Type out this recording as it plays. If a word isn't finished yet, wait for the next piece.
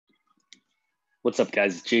What's up,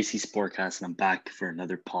 guys? It's JC Sportcast, and I'm back for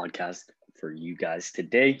another podcast for you guys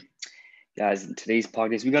today. Guys, in today's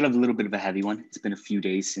podcast, we got a little bit of a heavy one. It's been a few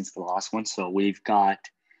days since the last one, so we've got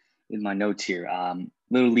in my notes here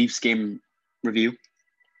little Leafs game review.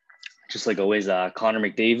 Just like always, Connor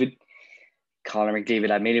McDavid.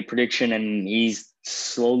 I made a prediction, and he's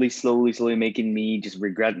slowly making me just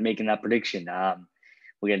regret making that prediction.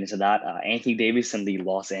 We'll get into that. Anthony Davis and the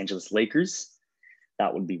Los Angeles Lakers.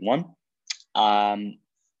 That would be one.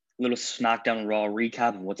 Little SmackDown Raw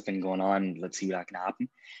recap of what's been going on. Let's see what can happen.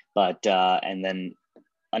 But and then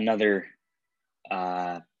another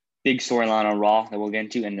big storyline on Raw that we'll get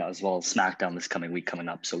into, and as well as SmackDown this coming week coming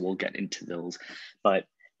up. So we'll get into those. But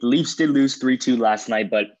the Leafs did lose 3-2 last night,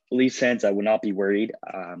 but Leafs fans, I would not be worried.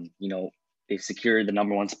 They've secured the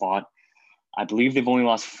number one spot. I believe they've only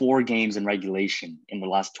lost 4 games in regulation in the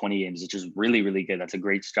last 20 games, which is really, really good. That's a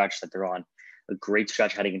great stretch that they're on. A great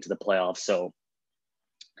stretch heading into the playoffs. So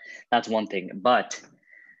that's one thing. But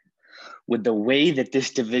with the way that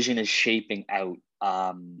this division is shaping out,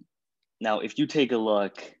 now if you take a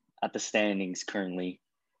look at the standings currently,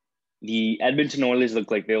 the Edmonton Oilers look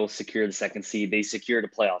like they'll secure the second seed. They secured a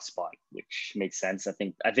playoff spot, which makes sense. I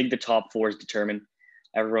think the top 4 is determined.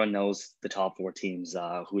 Everyone knows the top 4 teams,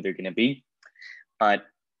 who they're going to be. But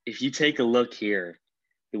if you take a look here,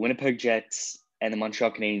 the Winnipeg Jets and the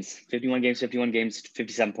Montreal Canadiens, 51 games,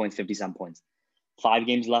 57 points. 5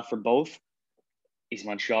 games left for both. Is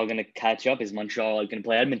Montreal going to catch up? Is Montreal going to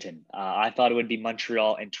play Edmonton? I thought it would be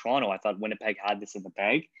Montreal and Toronto. I thought Winnipeg had this in the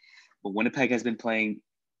bag. But Winnipeg has been playing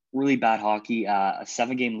really bad hockey, a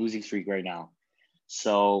 7-game losing streak right now.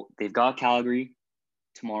 So they've got Calgary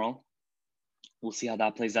tomorrow. We'll see how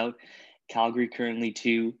that plays out. Calgary currently,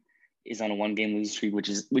 too, is on a 1-game losing streak, which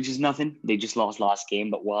is nothing. They just lost last game,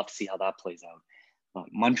 but we'll have to see how that plays out.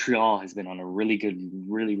 Montreal has been on a really good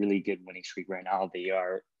winning streak right now. They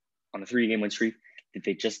are on a 3-game win streak that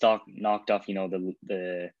they just knocked off,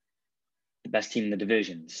 the best team in the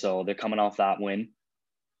division. So they're coming off that win.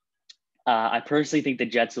 I personally think the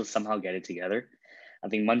Jets will somehow get it together. I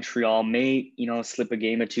think Montreal may, slip a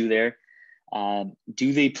game or two there.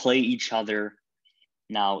 Do they play each other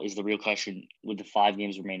now is the real question with the 5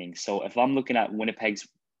 games remaining. So if I'm looking at Winnipeg's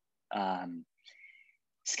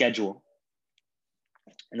schedule,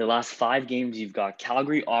 in the last 5 games, you've got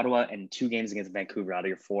Calgary, Ottawa, and 2 games against Vancouver out of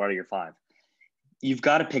your 4 out of your 5. You've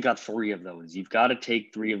got to pick up 3 of those. You've got to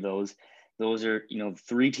take 3 of those. Those are,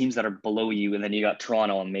 3 teams that are below you. And then you got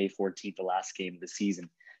Toronto on May 14th, the last game of the season.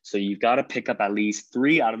 So you've got to pick up at least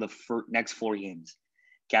 3 out of the next 4 games.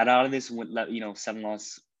 Get out of this,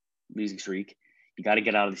 7-loss losing streak. You got to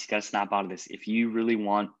get out of this. You got to snap out of this. If you really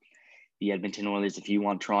want the Edmonton Oilers, if you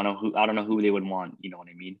want Toronto, I don't know who they would want, you know what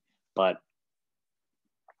I mean? But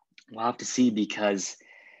we'll have to see, because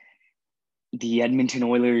the Edmonton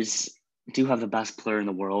Oilers do have the best player in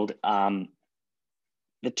the world.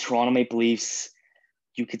 The Toronto Maple Leafs,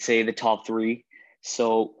 you could say the top 3.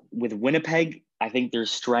 So with Winnipeg, I think their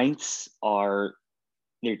strengths are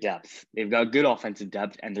their depth. They've got good offensive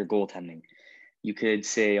depth and their goaltending. You could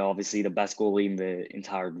say, obviously, the best goalie in the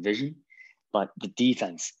entire division, but their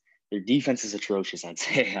defense is atrocious, I'd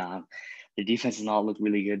say. Their defense has not looked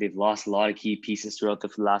really good. They've lost a lot of key pieces throughout the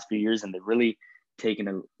last few years, and they've really taken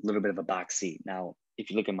a little bit of a back seat. Now, if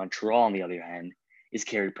you look at Montreal, on the other hand, is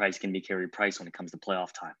Carey Price going to be Carey Price when it comes to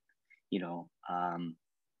playoff time?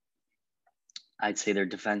 I'd say their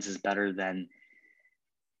defense is better than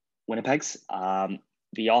Winnipeg's.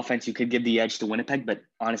 The offense, you could give the edge to Winnipeg, but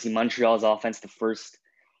honestly, Montreal's offense,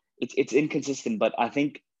 it's inconsistent, but I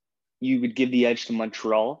think you would give the edge to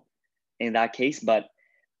Montreal in that case. But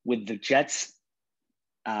with the Jets'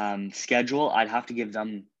 schedule, I'd have to give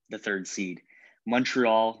them the 3rd seed.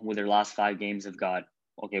 Montreal, with their last 5 games, have got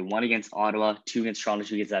 1 against Ottawa, 2 against Toronto,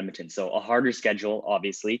 2 against Edmonton. So a harder schedule,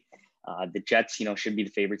 obviously. The Jets, should be the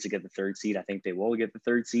favorites to get the 3rd seed. I think they will get the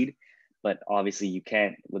 3rd seed, but obviously you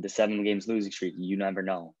can't with the 7 games losing streak. You never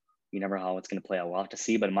know. You never know how it's going to play out. We'll have to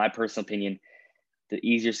see. But in my personal opinion, the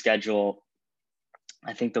easier schedule,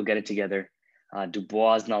 I think they'll get it together.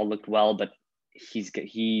 Dubois has not looked well, but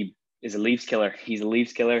he is a Leafs killer. He's a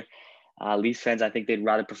Leafs killer. Leafs fans, I think they'd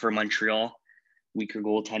rather prefer Montreal, weaker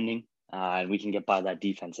goaltending, and we can get by that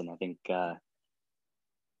defense. And I think it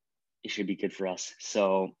should be good for us.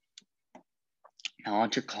 So now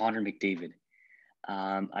on to Connor McDavid.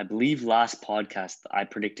 I believe last podcast, I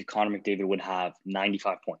predicted Connor McDavid would have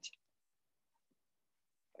 95 points.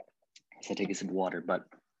 So I take a sip of water, but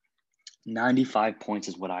 95 points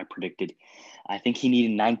is what I predicted. I think he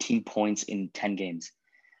needed 19 points in 10 games.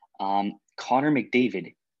 Connor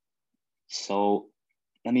McDavid. So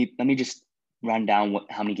let me just run down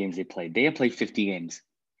how many games they played. They have played 50 games.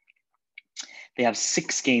 They have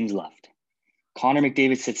 6 games left. Connor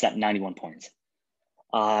McDavid sits at 91 points.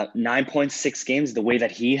 9.6 games, the way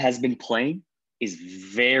that he has been playing is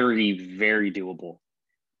very, very doable.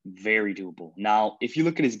 Very doable. Now, if you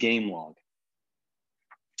look at his game log,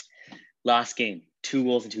 last game, 2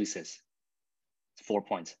 goals and 2 assists, 4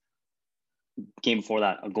 points. Game before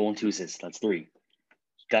that, a goal and 2 assists, that's 3.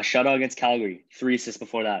 Got shut out against Calgary, 3 assists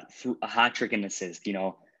before that, a hat trick and assist,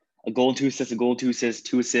 a goal and 2 assists, a goal and 2 assists,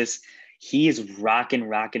 2 assists. He is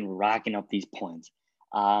racking up these points.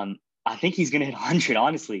 I think he's going to hit 100,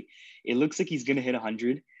 honestly. It looks like he's going to hit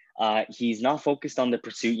 100. He's not focused on the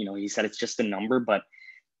pursuit. He said it's just a number, but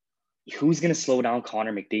who's going to slow down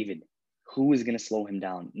Connor McDavid? Who is going to slow him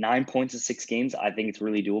down? 9 points in 6 games. I think it's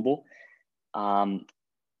really doable.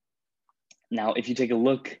 Now, if you take a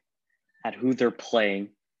look at who they're playing,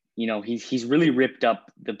 he's really ripped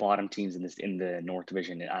up the bottom teams in the North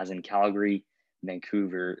Division, as in Calgary,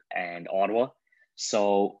 Vancouver, and Ottawa.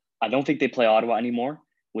 So I don't think they play Ottawa anymore,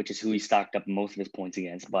 which is who he stacked up most of his points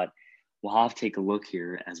against. But we'll have to take a look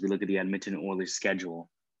here as we look at the Edmonton Oilers schedule.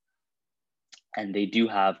 And they do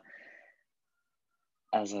have,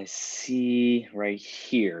 as I see right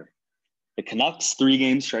here, the Canucks, 3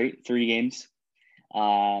 games straight, 3 games.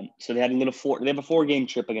 So they had they have a 4-game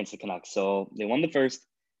trip against the Canucks. So they won the first.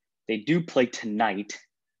 They do play tonight,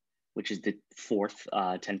 which is the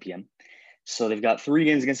 4th, 10 p.m. So they've got 3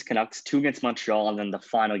 games against the Canucks, 2 against Montreal, and then the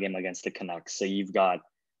final game against the Canucks. So you've got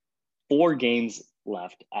 4 games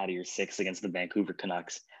left out of your 6 against the Vancouver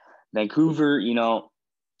Canucks. Vancouver,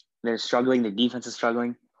 they're struggling. Their defense is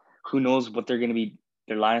struggling. Who knows what their lineups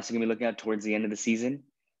are going to be looking at towards the end of the season.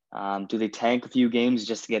 Do they tank a few games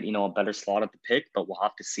just to get, a better slot at the pick? But we'll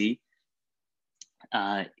have to see.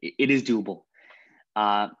 It is doable.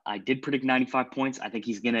 I did predict 95 points. I think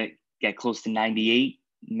he's going to get close to 98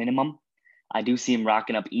 minimum. I do see him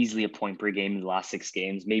racking up easily a point per game in the last 6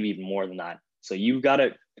 games, maybe even more than that. So you've got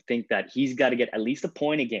to think that he's got to get at least a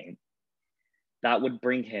point a game. That would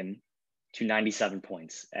bring him to 97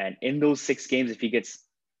 points. And in those 6 games, if he gets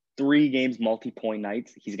 3 games multi-point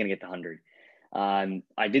nights, he's going to get the 100.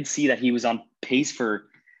 I did see that he was on pace for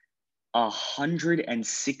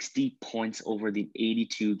 160 points over the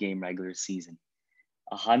 82-game regular season.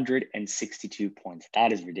 162 points.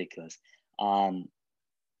 That is ridiculous.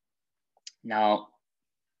 Now,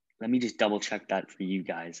 let me just double check that for you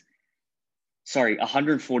guys. Sorry,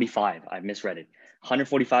 145. I misread it.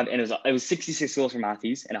 145, and it was 66 goals for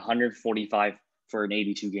Matthews and 145 for an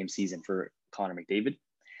 82-game season for Connor McDavid.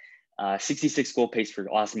 66 goal pace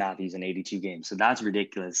for Austin Matthews in 82 games. So that's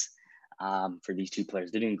ridiculous for these 2 players.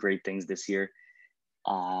 They're doing great things this year.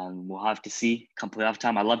 We'll have to see come playoff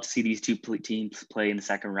time. I'd love to see these 2 teams play in the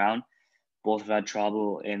second round. Both have had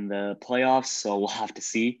trouble in the playoffs, so we'll have to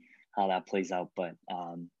see how that plays out. But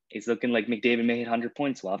it's looking like McDavid may hit 100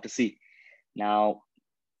 points. We'll have to see. Now,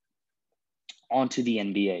 on to the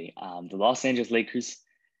NBA. The Los Angeles Lakers,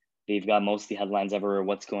 they've got most of the headlines ever.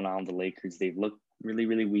 What's going on with the Lakers? They've looked really,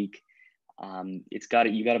 really weak. You got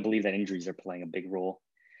to believe that injuries are playing a big role.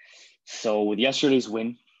 So with yesterday's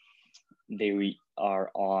win, they are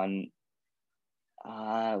on,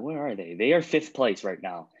 where are they? They are 5th place right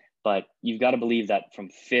now. But you've got to believe that from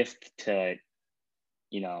 5th to,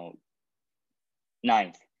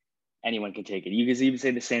 9th, anyone can take it. You could even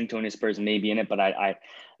say the San Antonio Spurs may be in it, but I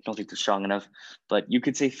don't think they're strong enough. But you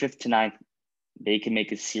could say 5th to 9th, they can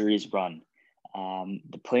make a serious run.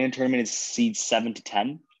 The play-in tournament is seeds 7 to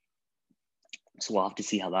 10. So we'll have to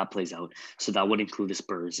see how that plays out. So that would include the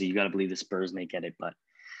Spurs. So you got to believe the Spurs may get it, but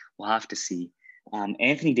we'll have to see.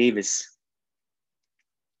 Anthony Davis,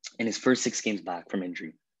 in his first 6 games back from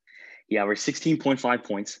injury, he averaged 16.5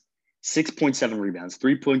 points, 6.7 rebounds,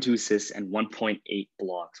 3.2 assists, and 1.8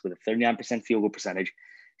 blocks with a 39% field goal percentage,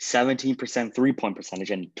 17% 3-point percentage,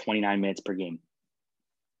 and 29 minutes per game.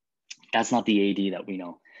 That's not the AD that we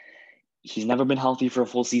know. He's never been healthy for a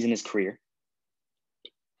full season in his career.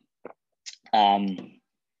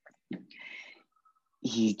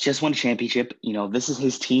 He just won a championship. This is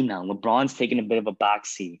his team now. LeBron's taking a bit of a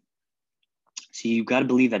backseat. So you've got to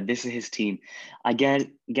believe that this is his team. I get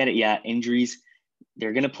it. Yeah, injuries,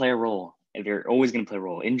 they're going to play a role. They're always going to play a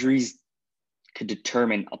role. Injuries could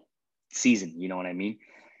determine a season, you know what I mean?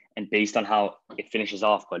 And based on how it finishes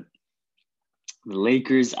off. But the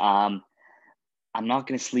Lakers, I'm not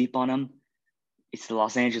going to sleep on them. It's the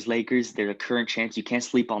Los Angeles Lakers. They're the current champs. You can't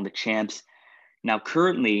sleep on the champs. Now,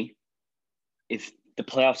 currently, if the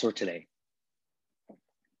playoffs were today,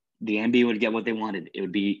 the NBA would get what they wanted. It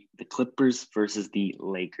would be the Clippers versus the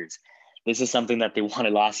Lakers. This is something that they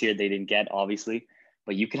wanted last year. They didn't get, obviously.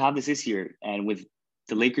 But you could have this year, and with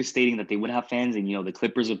the Lakers stating that they would have fans, and the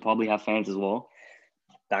Clippers would probably have fans as well.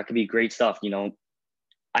 That could be great stuff.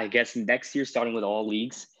 I guess next year, starting with all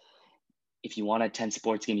leagues, if you want to attend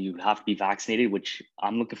sports game, you have to be vaccinated, which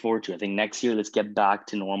I'm looking forward to. I think next year, let's get back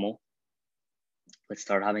to normal. Let's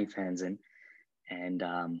start having fans in, and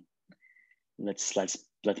let's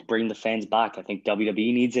bring the fans back. I think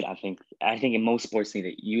WWE needs it. I think in most sports need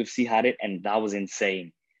it. UFC had it, and that was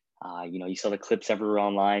insane. You saw the clips everywhere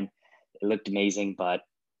online. It looked amazing, but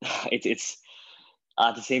it's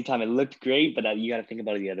at the same time it looked great. But you got to think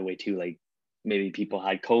about it the other way too. Like maybe people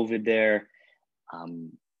had COVID there.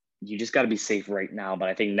 You just got to be safe right now. But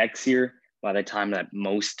I think next year, by the time that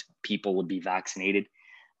most people would be vaccinated,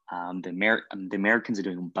 the Americans are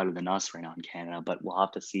doing better than us right now in Canada. But we'll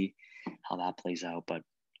have to see how that plays out. But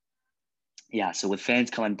yeah, so with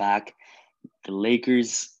fans coming back, the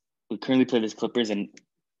Lakers we currently play the Clippers, and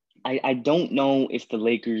I don't know if the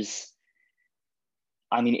Lakers.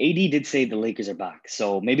 I mean, AD did say the Lakers are back,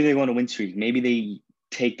 so maybe they go on a win streak. Maybe they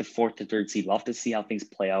take the 4th to 3rd seed. We'll have to see how things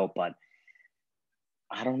play out, but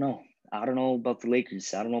I don't know. I don't know about the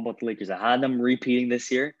Lakers. I had them repeating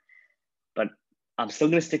this year, but I'm still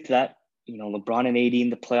going to stick to that. LeBron and AD in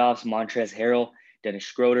the playoffs, Montrezl Harrell, Dennis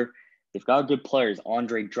Schroeder. They've got good players.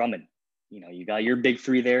 Andre Drummond. You got your big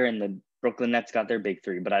three there, and the Brooklyn Nets got their big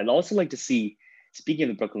three. But I'd also like to see, speaking of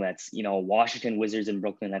the Brooklyn Nets, Washington Wizards and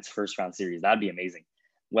Brooklyn Nets first round series. That'd be amazing.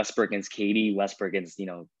 Westbrook against KD, Westbrook against,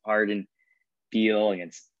 Harden, Beal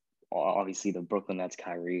against obviously the Brooklyn Nets,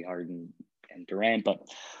 Kyrie, Harden, and Durant. But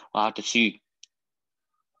we'll have to see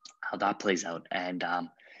how that plays out. And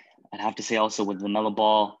I'd have to say also with LaMelo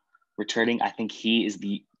Ball returning, I think he is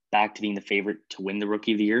back to being the favorite to win the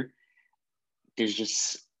Rookie of the Year. There's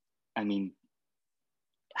just,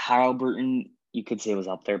 Halliburton, you could say was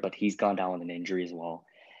up there, but he's gone down with an injury as well.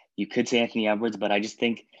 You could say Anthony Edwards, but I just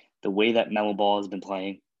think the way that LaMelo Ball has been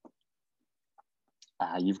playing,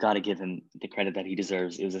 you've got to give him the credit that he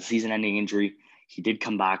deserves. It was a season-ending injury. He did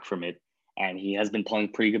come back from it, and he has been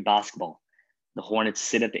playing pretty good basketball. The Hornets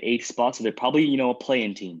sit at the 8th spot, so they're probably, a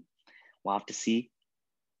play-in team. We'll have to see.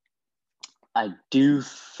 I do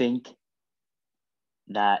think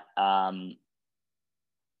that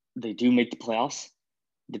they do make the playoffs,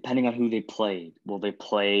 depending on who they play. Will they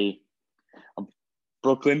play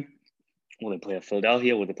Brooklyn? Will they play a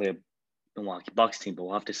Philadelphia? Will they play a Milwaukee Bucks team? But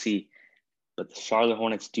we'll have to see. But the Charlotte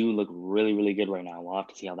Hornets do look really, really good right now. We'll have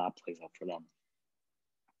to see how that plays out for them.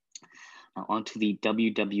 Now, on to the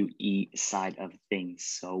WWE side of things.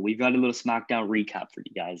 So we've got a little SmackDown recap for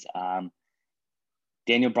you guys.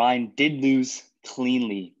 Daniel Bryan did lose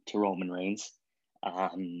cleanly to Roman Reigns.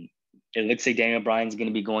 It looks like Daniel Bryan's going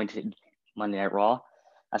to be going to Monday Night Raw.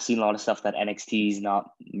 I've seen a lot of stuff that NXT is not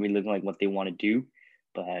really looking like what they want to do,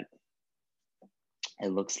 but it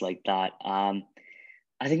looks like that.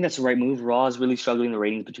 I think that's the right move. Raw is really struggling the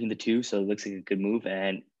ratings between the two, so it looks like a good move.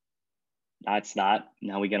 And that's that.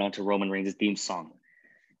 Now we get on to Roman Reigns' theme song.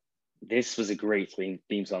 This was a great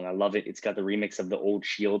theme song. I love it. It's got the remix of the old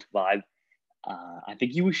Shield vibe. I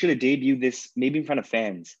think you should have debuted this maybe in front of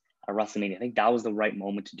fans at WrestleMania. I think that was the right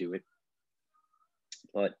moment to do it.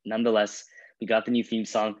 But nonetheless, we got the new theme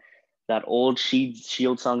song. That old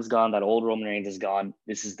Shield song's gone. That old Roman Reigns is gone.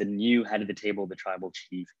 This is the new head of the table, the Tribal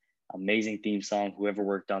Chief. Amazing theme song. Whoever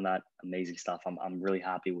worked on that, amazing stuff. I'm really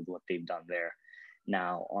happy with what they've done there.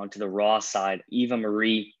 Now, on to the Raw side. Eva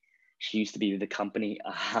Marie, she used to be with the company.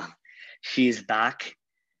 She is back.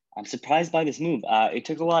 I'm surprised by this move. It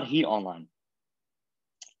took a lot of heat online.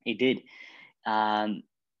 It did.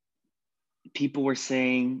 People were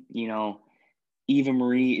saying, Eva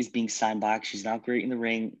Marie is being signed back. She's not great in the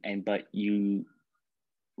ring, but you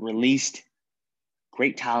released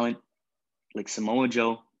great talent like Samoa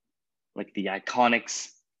Joe, like the Iconics,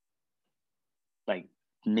 like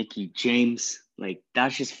Mickie James. Like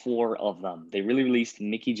that's just 4 of them. They really released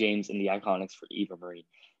Mickie James and the Iconics for Eva Marie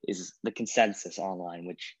is the consensus online,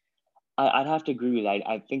 which I'd have to agree with.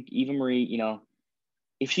 I think Eva Marie,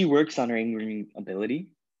 if she works on her in-ring ability,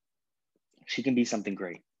 she can be something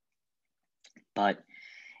great. But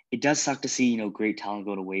it does suck to see, great talent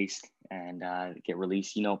go to waste and get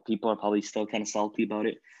released. People are probably still kind of salty about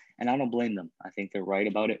it, and I don't blame them. I think they're right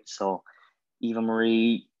about it. So Eva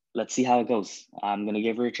Marie, let's see how it goes. I'm going to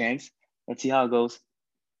give her a chance. Let's see how it goes.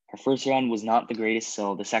 Her first run was not the greatest,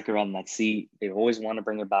 so the second run, let's see. They always want to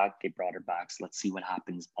bring her back. They brought her back, so let's see what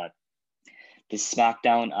happens. But this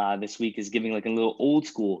SmackDown this week is giving like a little old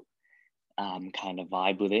school kind of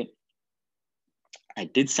vibe with it. I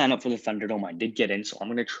did sign up for the Thunderdome. I did get in, so I'm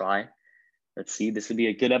going to try. Let's see. This would be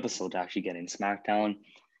a good episode to actually get in. SmackDown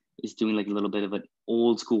is doing like a little bit of an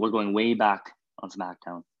old school. We're going way back on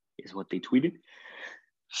SmackDown, is what they tweeted.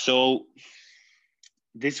 So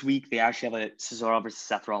this week they actually have a Cesaro versus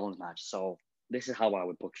Seth Rollins match. So this is how I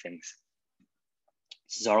would book things.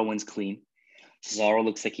 Cesaro wins clean. Cesaro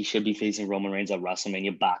looks like he should be facing Roman Reigns at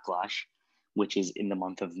WrestleMania Backlash, which is in the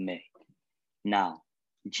month of May. Now,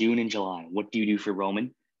 June and July, what do you do for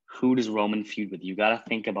Roman? Who does Roman feud with? You got to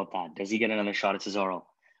think about that. Does he get another shot at Cesaro?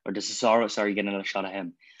 Or does Cesaro, get another shot at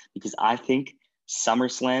him? Because I think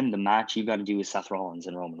SummerSlam, the match you got to do is Seth Rollins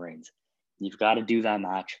and Roman Reigns. You've got to do that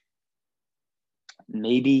match.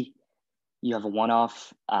 Maybe you have a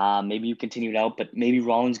one-off. Maybe you continue it out, but maybe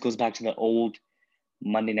Rollins goes back to the old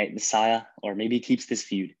Monday Night Messiah, or maybe he keeps this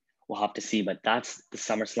feud. We'll have to see, but that's the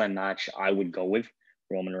SummerSlam match I would go with,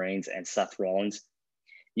 Roman Reigns and Seth Rollins.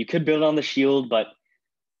 You could build on the Shield, but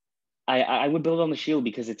I would build on the Shield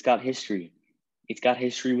because it's got history. It's got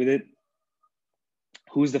history with it.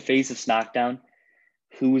 Who's the face of SmackDown?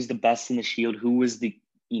 Who is the best in the Shield? Who is the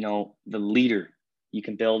leader? You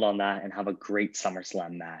can build on that and have a great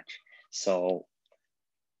SummerSlam match. So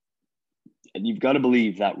you've got to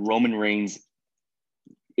believe that Roman Reigns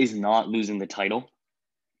is not losing the title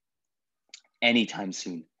anytime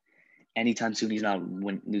soon. Anytime soon, he's not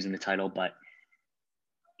losing the title. But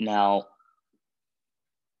now,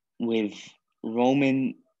 with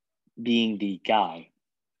Roman being the guy,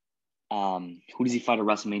 who does he fight at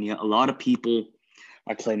WrestleMania? A lot of people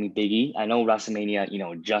are claiming Big E. I know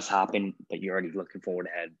WrestleMania, just happened, but you're already looking forward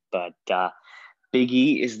ahead. But Big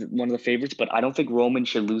E is one of the favorites, but I don't think Roman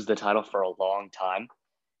should lose the title for a long time.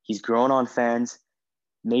 He's grown on fans.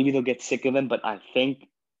 Maybe they'll get sick of him, but I think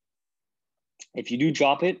if you do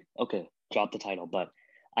drop it, okay, drop the title. But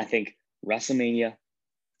I think WrestleMania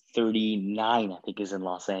 39, I think, is in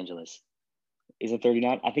Los Angeles. Is it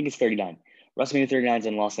 39? I think it's 39. WrestleMania 39 is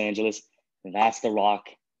in Los Angeles. That's The Rock,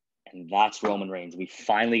 and that's Roman Reigns. We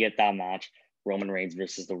finally get that match, Roman Reigns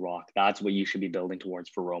versus The Rock. That's what you should be building towards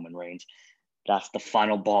for Roman Reigns. That's the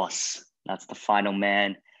final boss. That's the final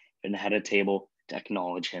man in the head of the table to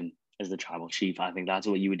acknowledge him as the tribal chief. I think that's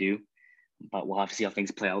what you would do. But we'll have to see how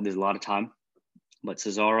things play out. There's a lot of time. But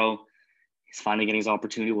Cesaro is finally getting his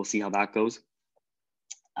opportunity. We'll see how that goes.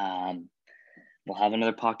 We'll have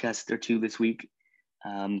another podcast or two this week.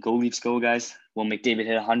 Go Leafs, go, guys. We'll make David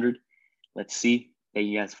hit 100. Let's see. Thank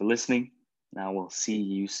you guys for listening. Now we'll see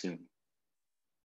you soon.